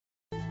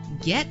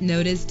Get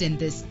noticed in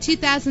this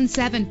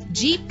 2007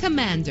 Jeep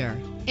Commander.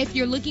 If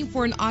you're looking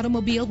for an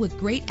automobile with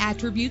great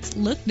attributes,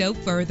 look no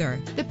further.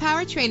 The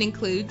powertrain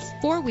includes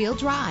four-wheel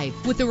drive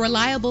with a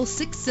reliable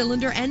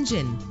 6-cylinder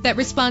engine that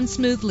responds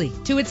smoothly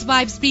to its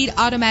 5-speed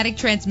automatic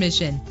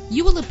transmission.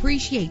 You will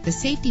appreciate the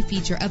safety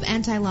feature of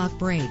anti-lock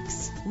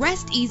brakes.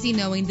 Rest easy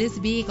knowing this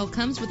vehicle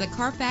comes with a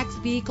Carfax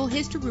Vehicle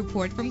History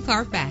Report from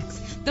Carfax,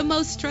 the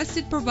most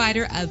trusted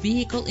provider of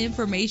vehicle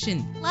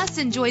information. Plus,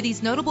 enjoy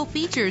these notable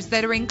features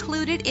that are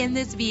included in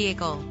this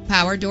vehicle: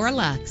 power door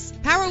locks,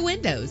 power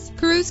windows,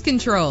 cruise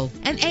control,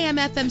 an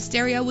AM/FM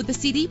stereo with a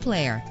CD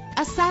player,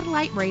 a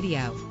satellite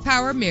radio,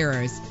 power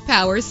mirrors,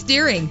 power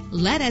steering.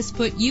 Let us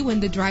put you in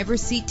the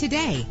driver's seat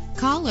today.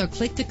 Call or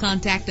click to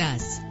contact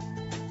us.